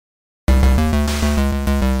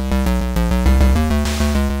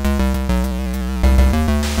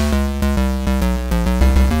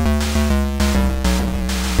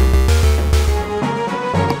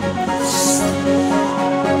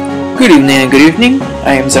evening and good evening.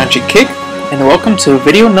 I am Zanji Kick, and welcome to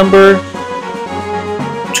video number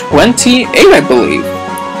 28, I believe,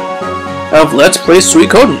 of Let's Play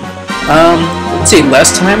Suikoden. Let's see,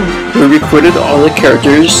 last time we recorded all the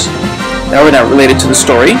characters that were not related to the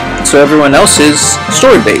story, so everyone else is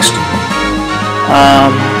story-based.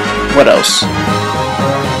 What else?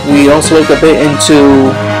 We also looked a bit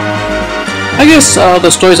into, I guess,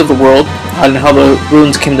 the stories of the world, and how the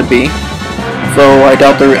runes came to be. Though I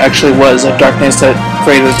doubt there actually was a darkness that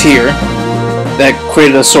created a tear, that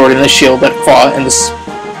created a sword and a shield that fought, and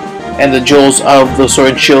the jewels of the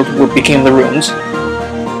sword and shield became the runes.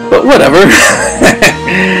 But whatever.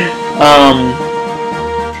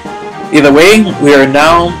 Either way, we are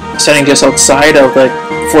now standing just outside of the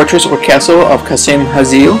fortress or castle of Qasim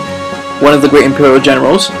Hazil, one of the great imperial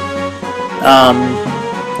generals.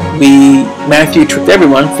 Matthew tricked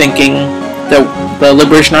everyone thinking that the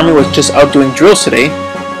Liberation Army was just out doing drills today,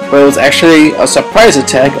 but it was actually a surprise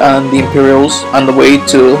attack on the Imperials on the way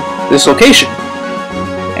to this location.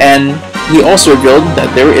 And he also revealed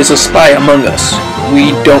that there is a spy among us.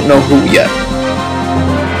 We don't know who yet.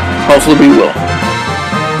 Hopefully we will.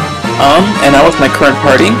 And now with my current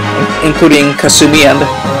party, including Kasumi and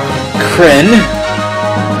Krin,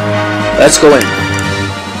 let's go in.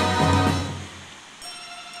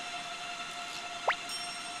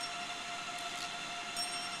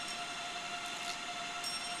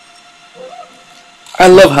 I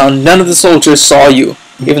love how none of the soldiers saw you,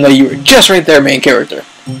 even though you were just right there, main character.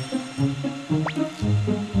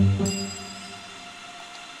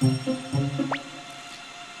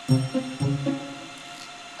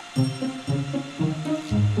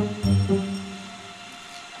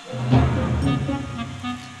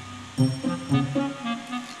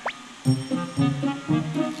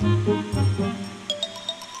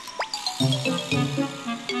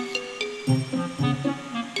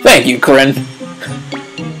 Thank you, Corinne.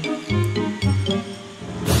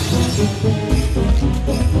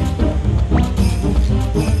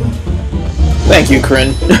 Thank you,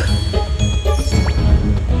 Corinne.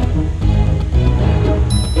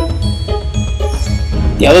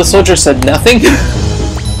 The other soldier said nothing?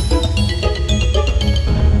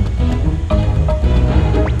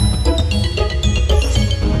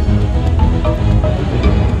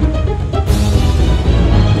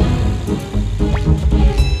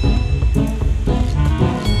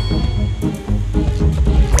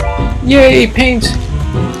 Yay, paint!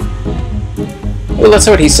 Well, let's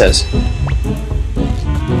see what he says.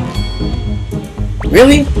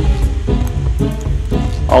 Really?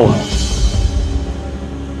 Oh well.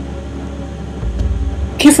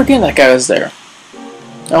 Keep forgetting that guy was there.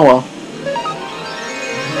 Oh well.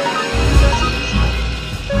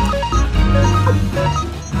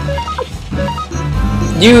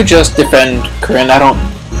 You just defend, Corinne. I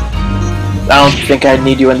don't think I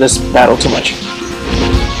need you in this battle too much.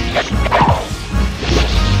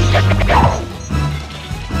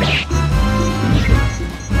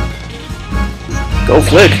 Go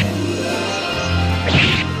flick!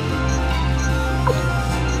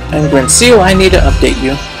 And Grenseal, I need to update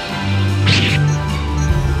you.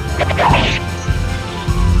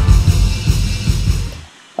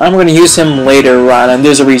 I'm going to use him later on, and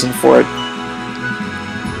there's a reason for it.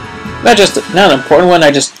 Not an important one,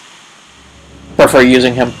 I just prefer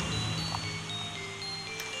using him.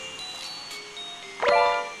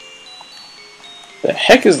 The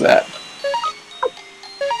heck is that?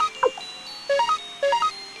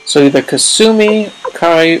 So either Kasumi,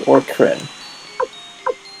 Kai, or Krin.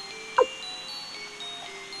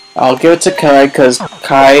 I'll give it to Kai, because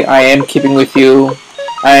Kai, I am keeping with you.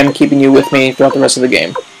 I am keeping you with me throughout the rest of the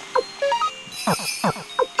game.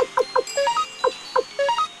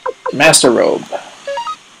 Master Robe.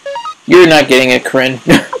 You're not getting it, Krin.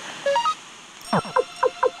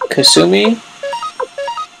 Kasumi.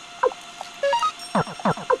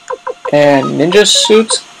 And ninja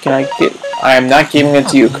suits? Can I get... I am not giving it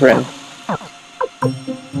to you, Corinne.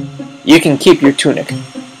 You can keep your tunic.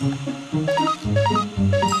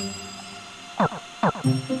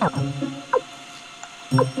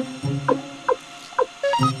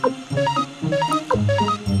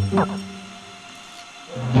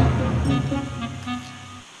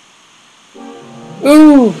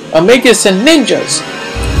 Ooh! Omegas and ninjas!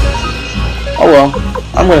 Oh well,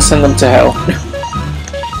 I'm gonna send them to hell.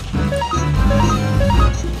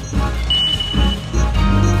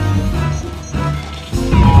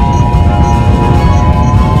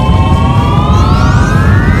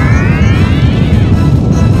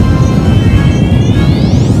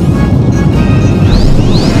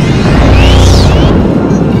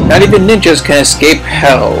 Not even ninjas can escape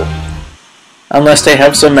hell. unless they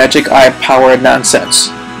have some magic eye power nonsense.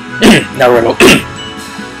 Naruto.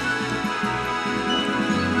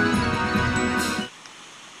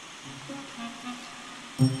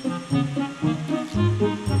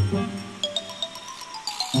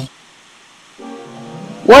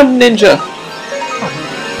 One ninja!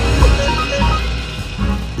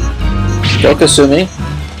 Go Kasumi.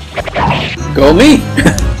 Go me!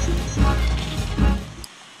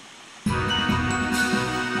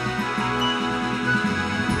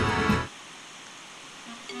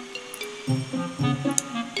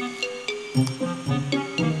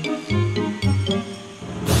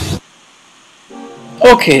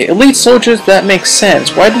 Okay, elite soldiers, that makes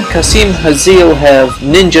sense. Why did Qasim Hazil have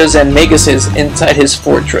ninjas and maguses inside his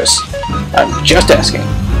fortress? I'm just asking.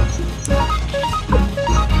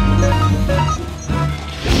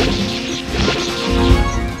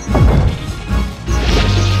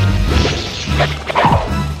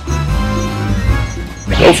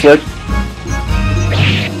 Go Flick.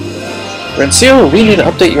 Rensil, we need to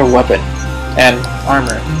update your weapon. And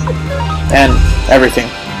armor. And everything.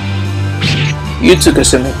 You too,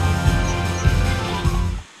 Kasumi.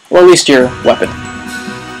 Or at least your weapon.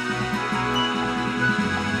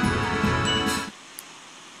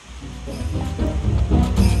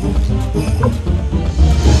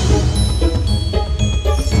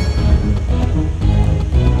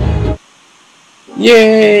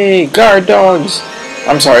 Yay! Guard dogs!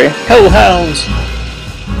 I'm sorry, hellhounds!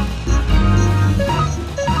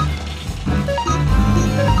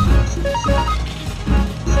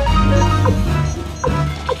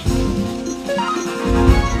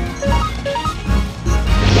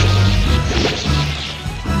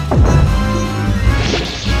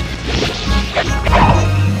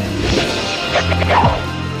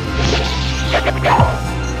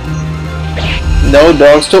 No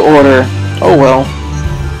dogs to order. Oh well.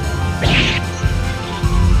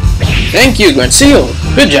 Thank you, Gwenseal.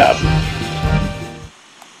 Good job.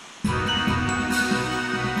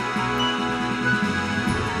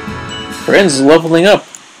 Friend's leveling up.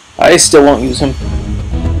 I still won't use him.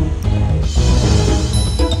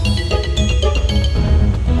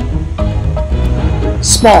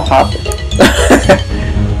 Small hop.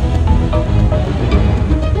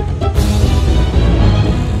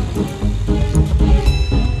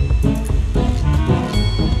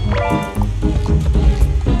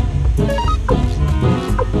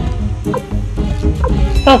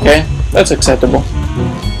 Okay, that's acceptable.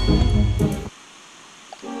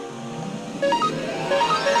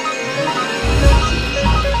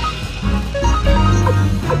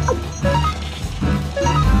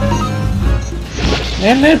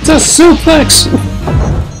 And it's a suplex!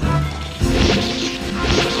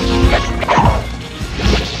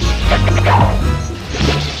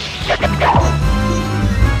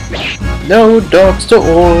 No dogs to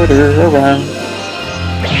order around.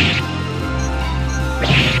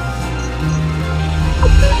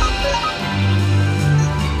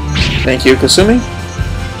 Thank you, Kasumi.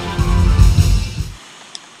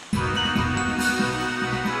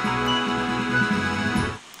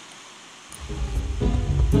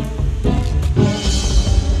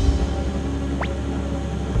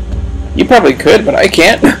 You probably could, but I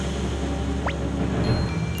can't.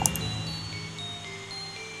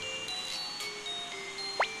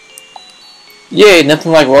 Yay,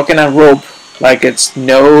 nothing like walking on rope like it's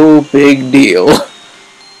no big deal.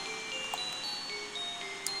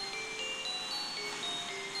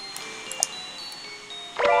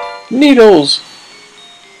 Needles!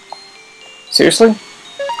 Seriously?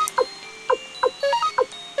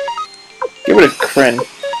 Give it a crin.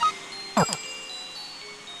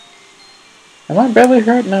 Am I badly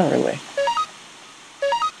hurt? Not really.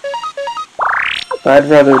 But I'd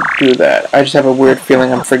rather do that. I just have a weird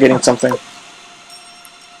feeling I'm forgetting something.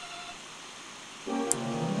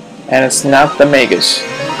 And it's not the Magus.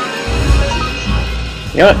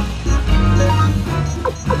 You know what?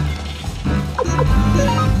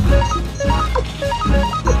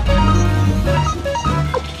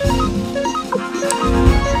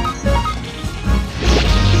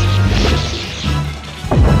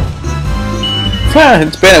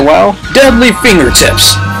 It's been a while. Deadly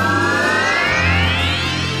fingertips.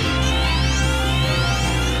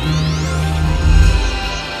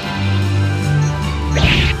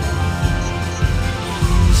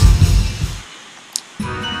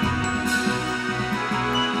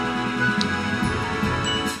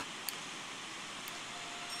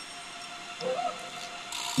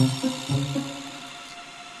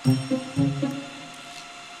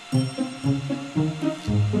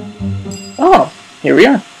 Oh, here we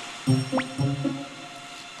are.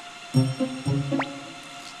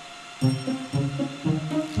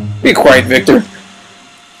 Be quiet, Victor.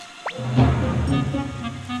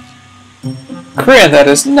 Korean, that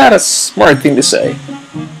is not a smart thing to say.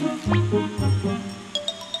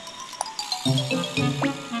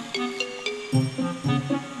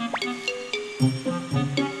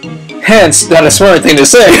 Hence, not a smart thing to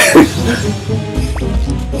say.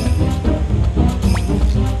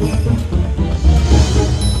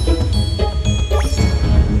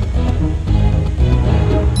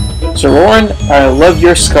 So Lauren, I love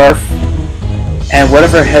your scarf and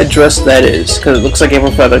whatever headdress that is, because it looks like you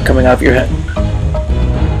have a feather coming out of your head.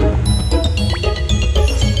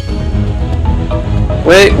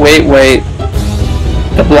 Wait.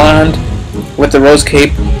 The blonde with the rose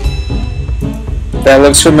cape. That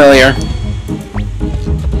looks familiar.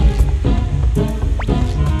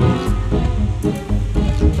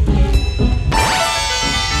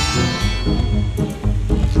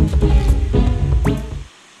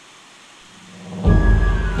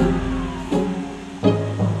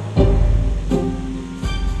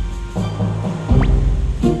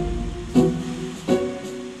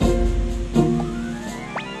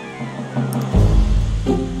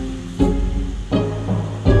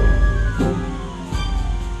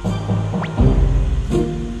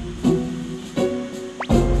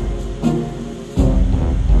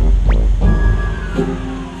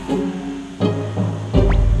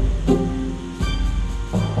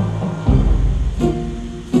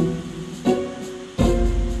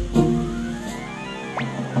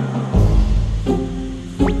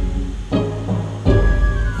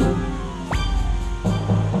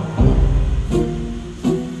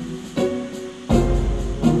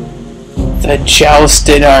 The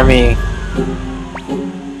jousted army.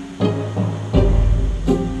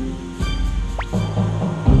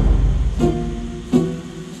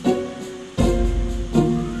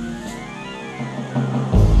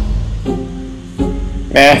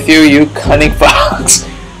 Matthew, you cunning fox.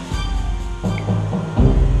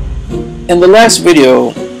 In the last video,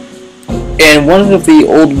 in one of the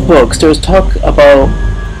old books, there was talk about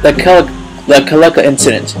the Kaleka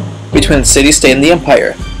incident between the city-state and the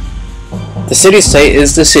Empire. The city-state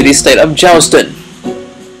is the city-state of Joustin.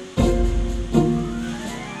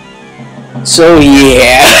 So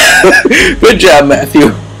yeah, good job,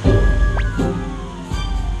 Matthew.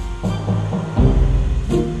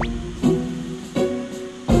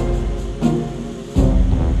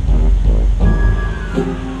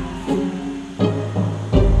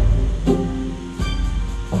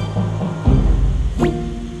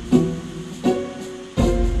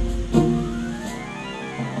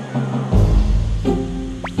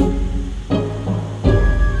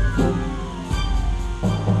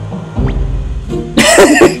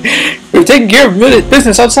 We're taking care of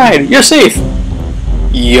business outside. You're safe.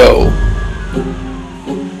 Yo.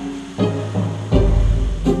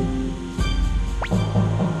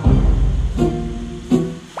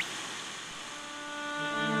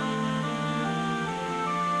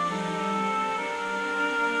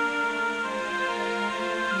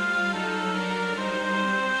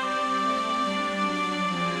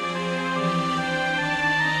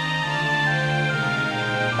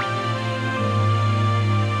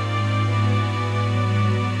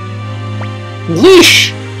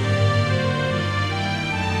 Leash!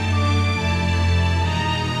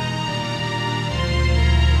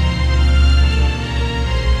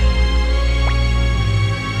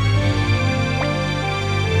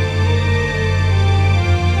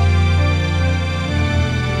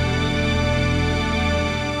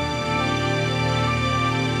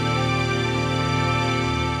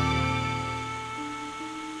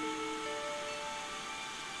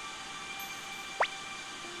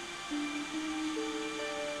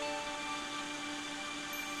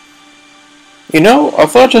 You know, a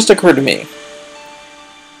thought just occurred to me.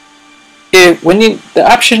 The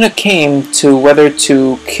option came to whether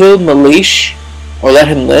to kill Malish or let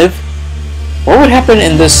him live, what would happen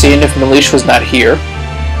in this scene if Malish was not here?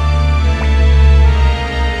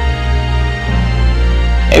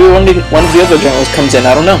 Maybe one of the other generals comes in,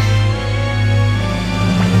 I don't know.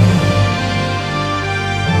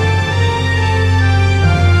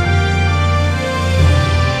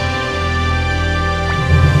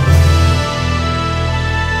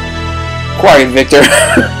 Quiet, Victor.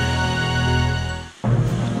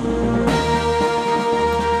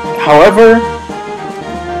 However,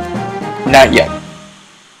 not yet.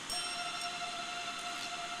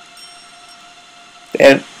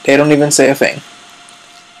 They don't even say a thing.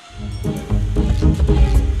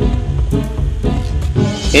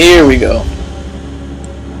 Here we go.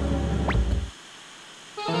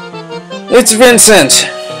 It's Vincent,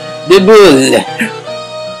 the bull.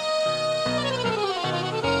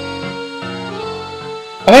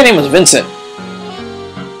 Oh, my name was Vincent.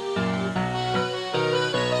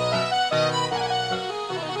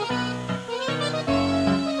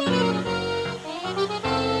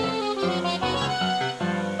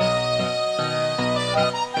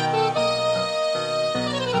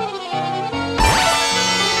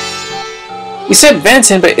 You said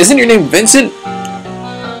Vincent, but isn't your name Vincent?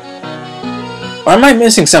 Or am I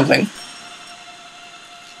missing something?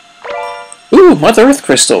 Ooh, Mother Earth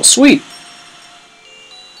Crystal, sweet.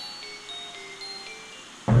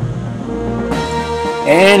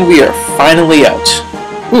 And we are finally out.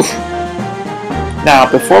 Oof. Now,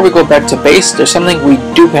 before we go back to base, there's something we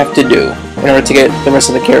do have to do in order to get the rest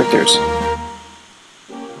of the characters.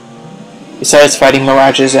 Besides fighting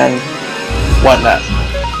mirages and whatnot.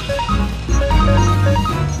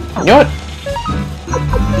 You know what?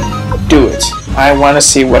 Do it. I want to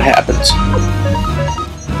see what happens.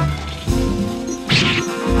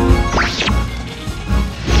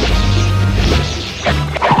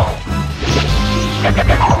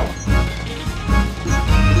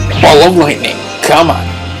 Ball of lightning, come on.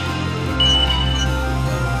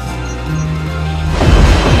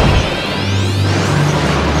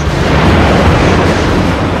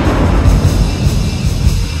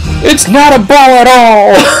 It's not a ball at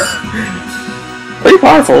all! Pretty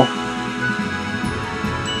powerful.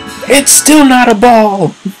 It's still not a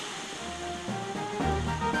ball!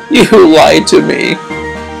 You lied to me.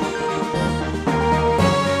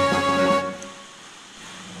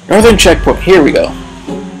 Northern checkpoint, here we go.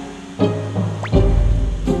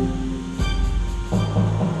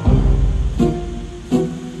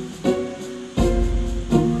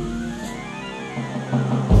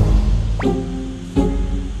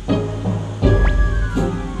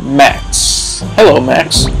 Max. Hello,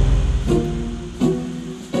 Max.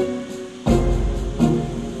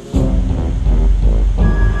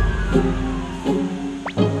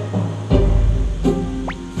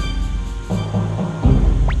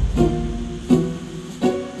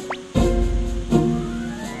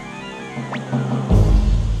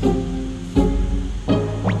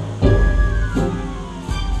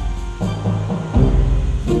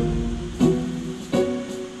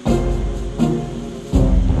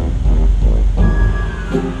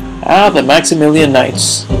 Ah, the Maximilian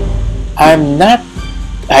Knights. I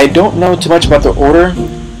don't know too much about their order,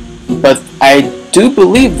 but I do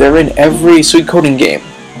believe they're in every Suikoden game.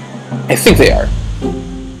 I think they are.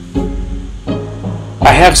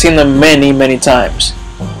 I have seen them many, many times.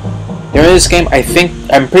 They're in this game,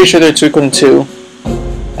 I'm pretty sure they're in Suikoden 2.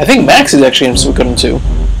 I think Max is actually in Suikoden 2.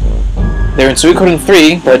 They're in Suikoden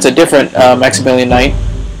 3, but it's a different Maximilian Knight.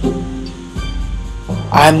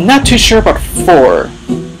 I'm not too sure about 4.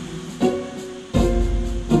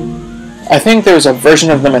 I think there's a version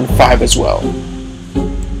of them in 5 as well.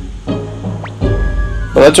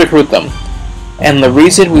 But let's recruit them. And the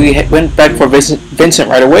reason we went back for Vincent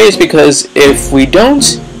right away is because if we don't,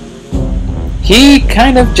 he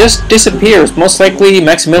kind of just disappears. Most likely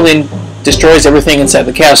Maximilian destroys everything inside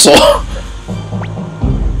the castle.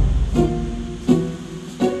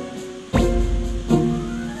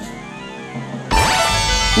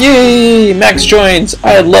 Yay! Max joins!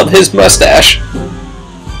 I love his mustache!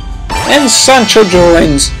 And Sancho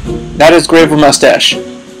joins! Not as great of a mustache,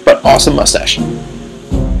 but awesome mustache.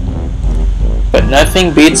 But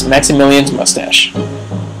nothing beats Maximilian's mustache.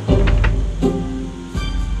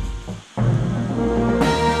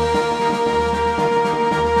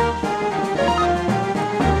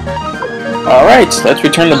 Alright, let's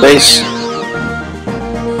return to base.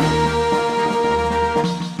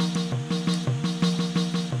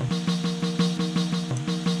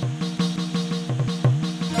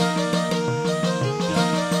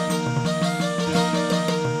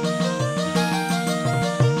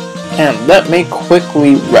 And let me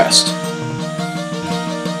quickly rest.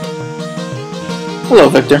 Hello,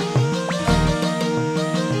 Victor.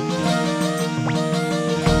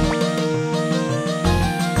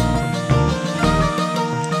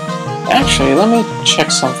 Actually, let me check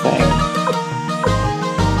something.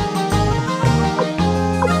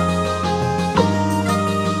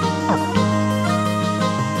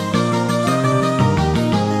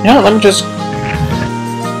 Let me just...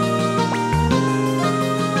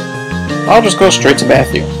 I'll just go straight to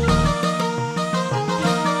Matthew.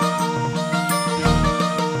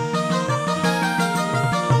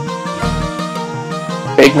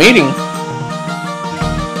 Big meeting.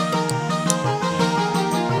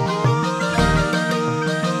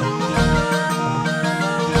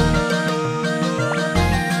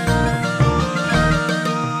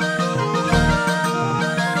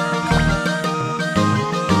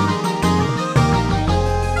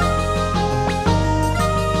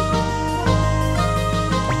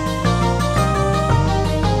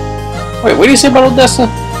 Wait, what do you say about Odessa?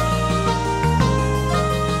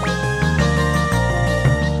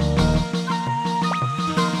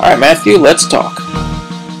 Alright, Matthew, let's talk.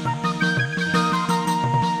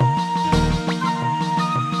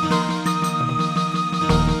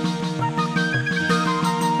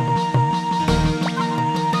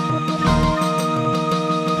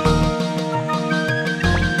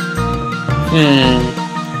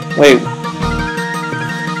 Wait.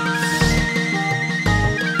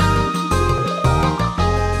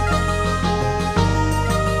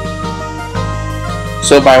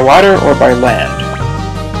 So by water or by land?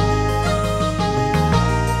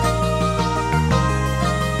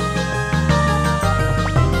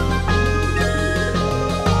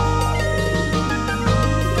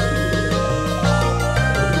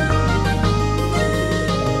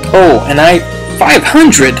 Oh, and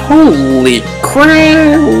 500! Holy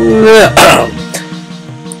crap!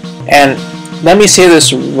 And let me say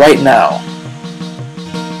this right now.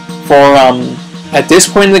 For, at this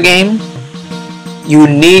point in the game, you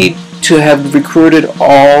need to have recruited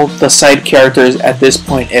all the side characters at this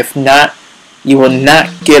point. If not, you will not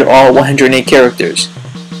get all 108 characters.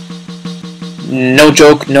 No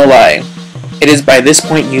joke, no lie. It is by this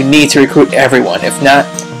point you need to recruit everyone. If not,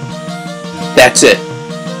 that's it.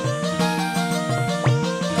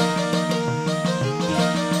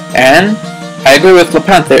 And I agree with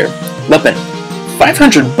Lepin there. Lepin,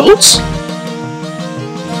 500 boats?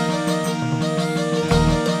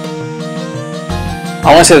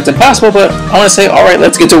 I want to say that's impossible, but I want to say, alright,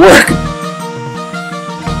 let's get to work.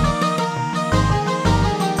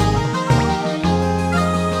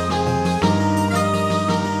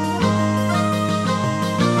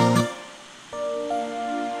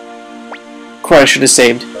 Quite I should have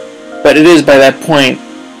saved. But it is by that point,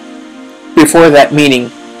 before that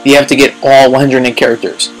meeting, you have to get all 108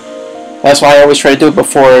 characters. That's why I always try to do it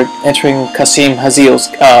before entering Qasim Hazil's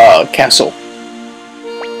castle.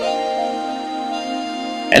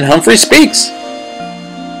 And Humphrey speaks.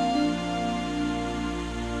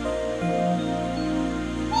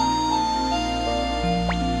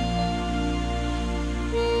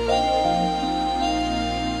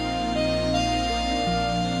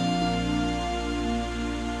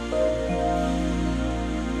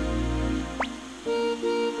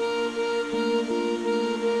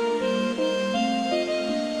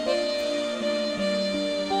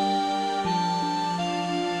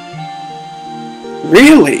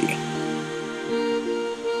 Really?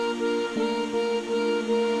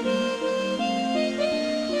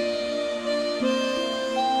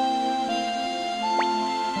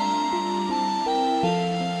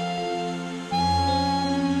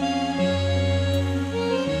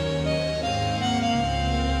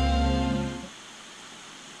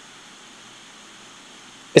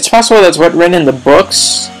 It's possible that's what written in the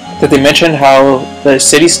books, that they mentioned how the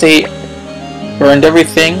city-state burned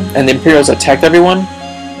everything and the Imperials attacked everyone.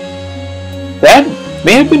 That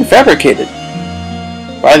may have been fabricated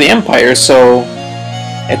by the Empire, so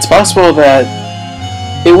it's possible that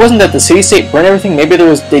it wasn't that the city-state burned everything. Maybe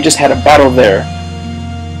they just had a battle there,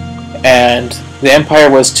 and the Empire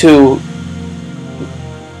was too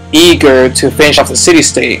eager to finish off the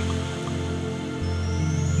city-state,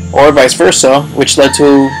 or vice versa, which led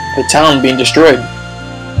to the town being destroyed.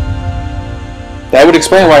 That would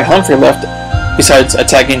explain why Humphrey left, besides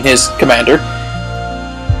attacking his commander,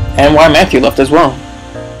 and why Matthew left as well.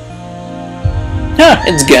 Ah,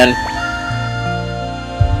 it's Gen.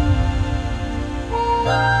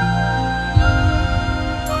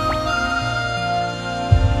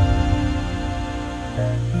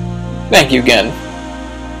 Thank you, Gen.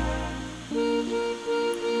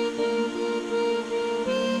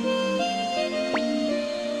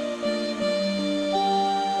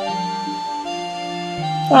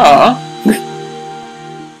 Aww.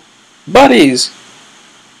 Buddies!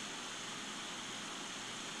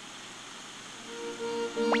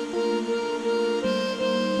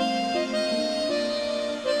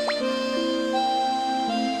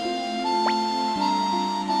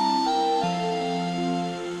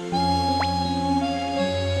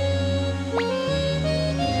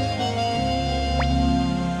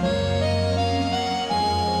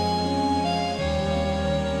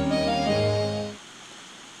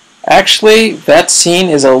 Actually, that scene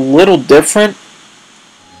is a little different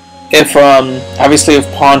if, obviously if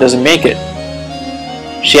Pawn doesn't make it.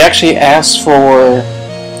 She actually asks for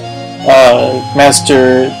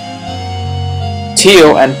Master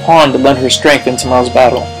Tio and Pawn to lend her strength in tomorrow's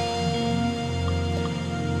battle.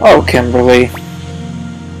 Oh, Kimberly.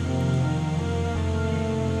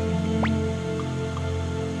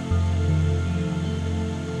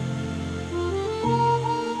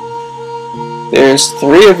 There's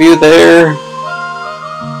 3 of you there.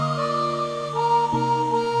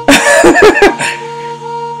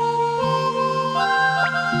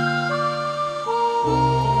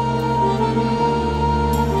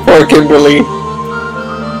 Poor Kimberly.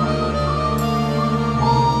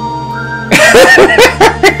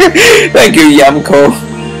 Thank you, Yamko.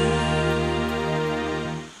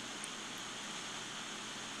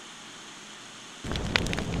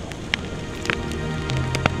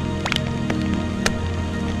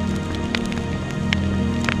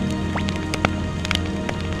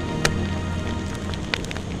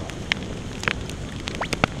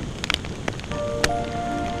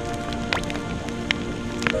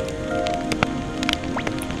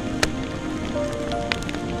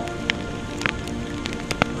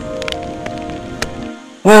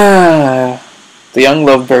 The young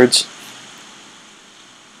lovebirds.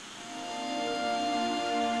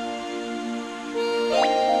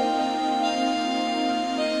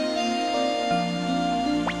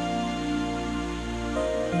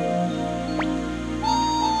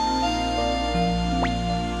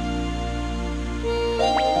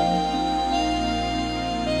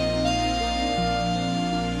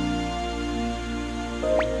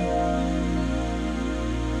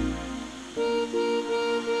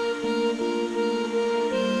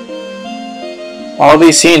 All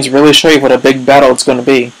these scenes really show you what a big battle it's going to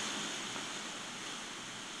be.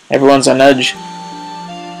 Everyone's on edge.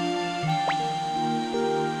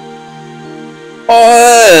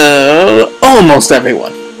 Almost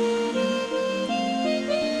everyone.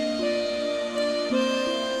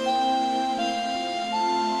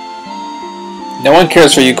 No one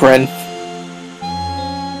cares for you, Corinne.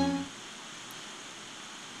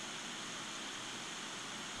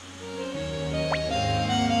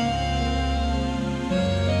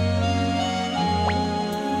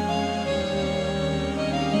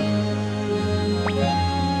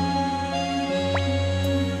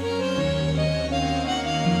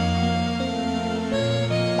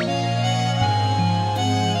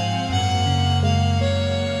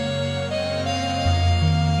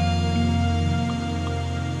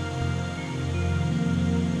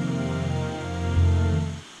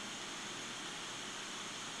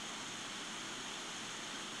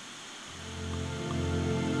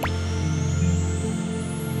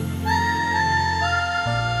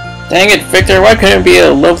 Dang it, Victor, why couldn't it be a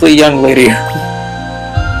lovely young lady? A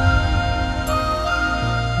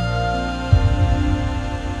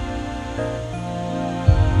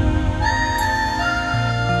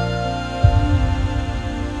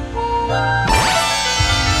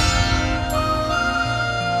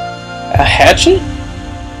hatchet?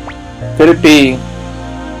 Could it be?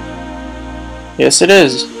 Yes, it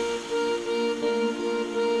is.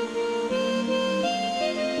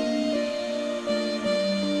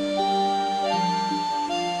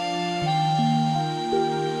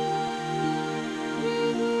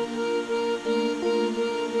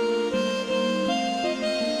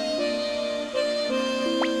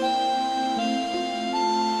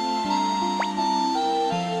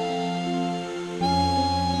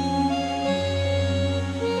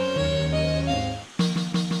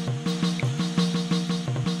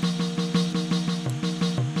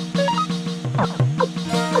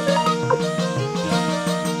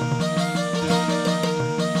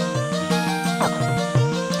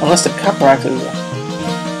 Unless the copper axe is a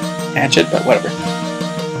hatchet, but whatever.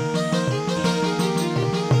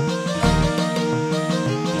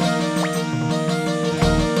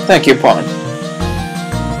 Thank you, Pawn.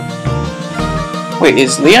 Wait,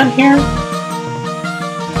 is Leon here?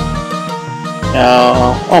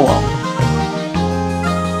 No. Oh well.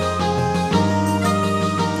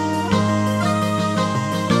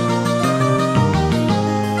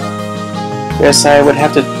 Guess I would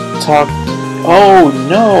have to talk. Oh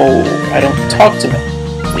no, I don't talk to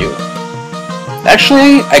you.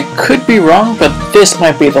 Actually, I could be wrong, but this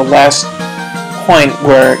might be the last point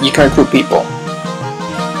where you can recruit people.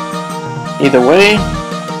 Either way,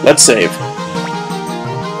 let's save.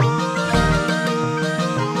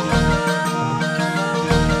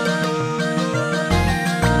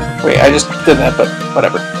 Wait, I just did that, but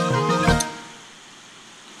whatever.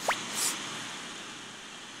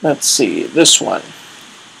 Let's see, this one.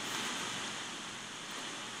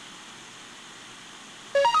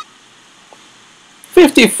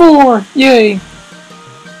 '54! Yay!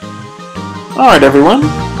 Alright everyone,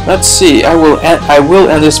 let's see. I will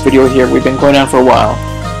end this video here. We've been going on for a while.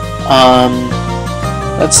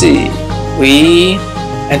 Let's see. We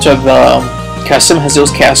entered the Kasim Hazil's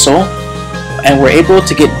castle, and we're able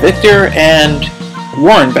to get Victor and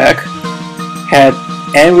Warren back. Had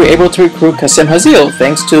And we were able to recruit Qasim Hazil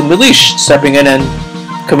thanks to Milish stepping in and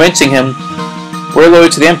convincing him, we're loyal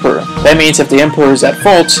to the Emperor. That means if the Emperor is at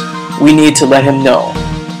fault, we need to let him know.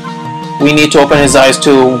 We need to open his eyes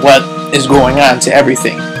to what is going on, to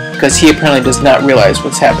everything, because he apparently does not realize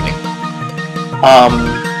what's happening.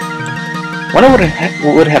 Wonder what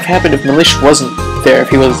would have happened if Milish wasn't there, if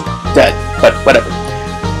he was dead, but whatever.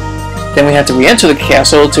 Then we had to re-enter the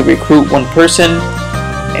castle to recruit one person,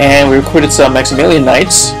 and we recruited some Maximilian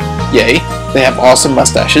Knights. Yay, they have awesome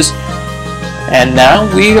mustaches. And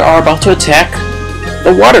now we are about to attack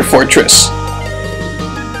the water fortress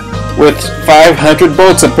with 500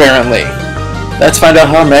 boats apparently. Let's find out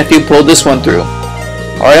how Matthew pulled this one through.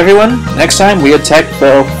 Alright everyone, next time we attack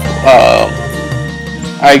the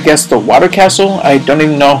I guess the water castle. I don't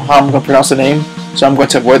even know how I'm going to pronounce the name, so I'm going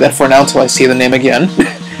to avoid that for now until I see the name again.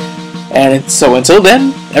 And so until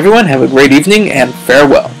then, everyone have a great evening and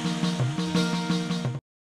farewell.